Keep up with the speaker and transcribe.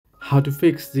How to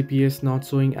fix GPS not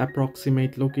showing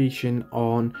approximate location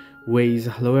on Waze.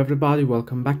 Hello everybody,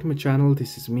 welcome back to my channel.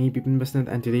 This is me, Bipin Basant,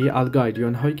 and today I'll guide you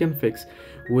on how you can fix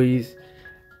Waze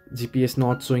GPS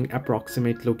not showing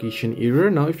approximate location error.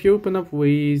 Now if you open up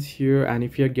Waze here and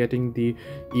if you're getting the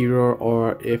error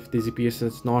or if the GPS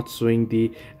is not showing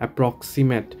the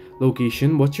approximate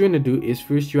location, what you want to do is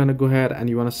first you want to go ahead and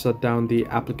you want to shut down the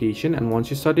application, and once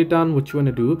you shut it down, what you want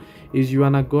to do is you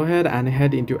want to go ahead and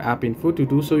head into app info. To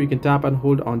do so, you can tap and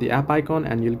hold on the app icon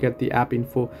and you'll get the app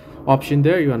info option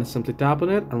there. You want to simply tap on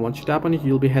it, and once you tap on it,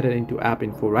 you'll be headed into app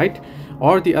info, right?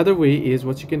 Or the other way is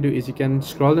what you can do is you can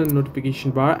scroll in the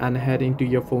notification bar and head into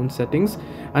your phone settings.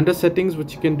 Under settings,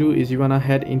 what you can do is you want to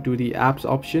head into the apps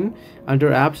option. Under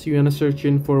apps, you want to search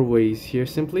in for Waze here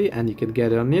simply, and you can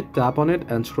get on it, tap on it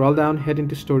and scroll down, head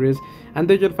into storage, and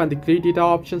then you'll find the clear data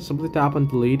option. Simply tap on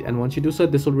delete, and once you do so,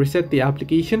 this will reset the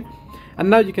application, and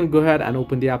now you can go ahead and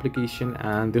open the application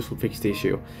and this will fix the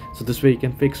issue. So this way you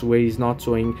can fix Waze not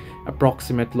showing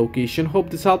approximate location. Hope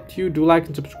this helped you. Do like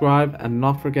and subscribe, and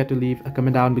not forget to leave a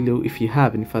comment down below if you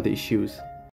have any further issues.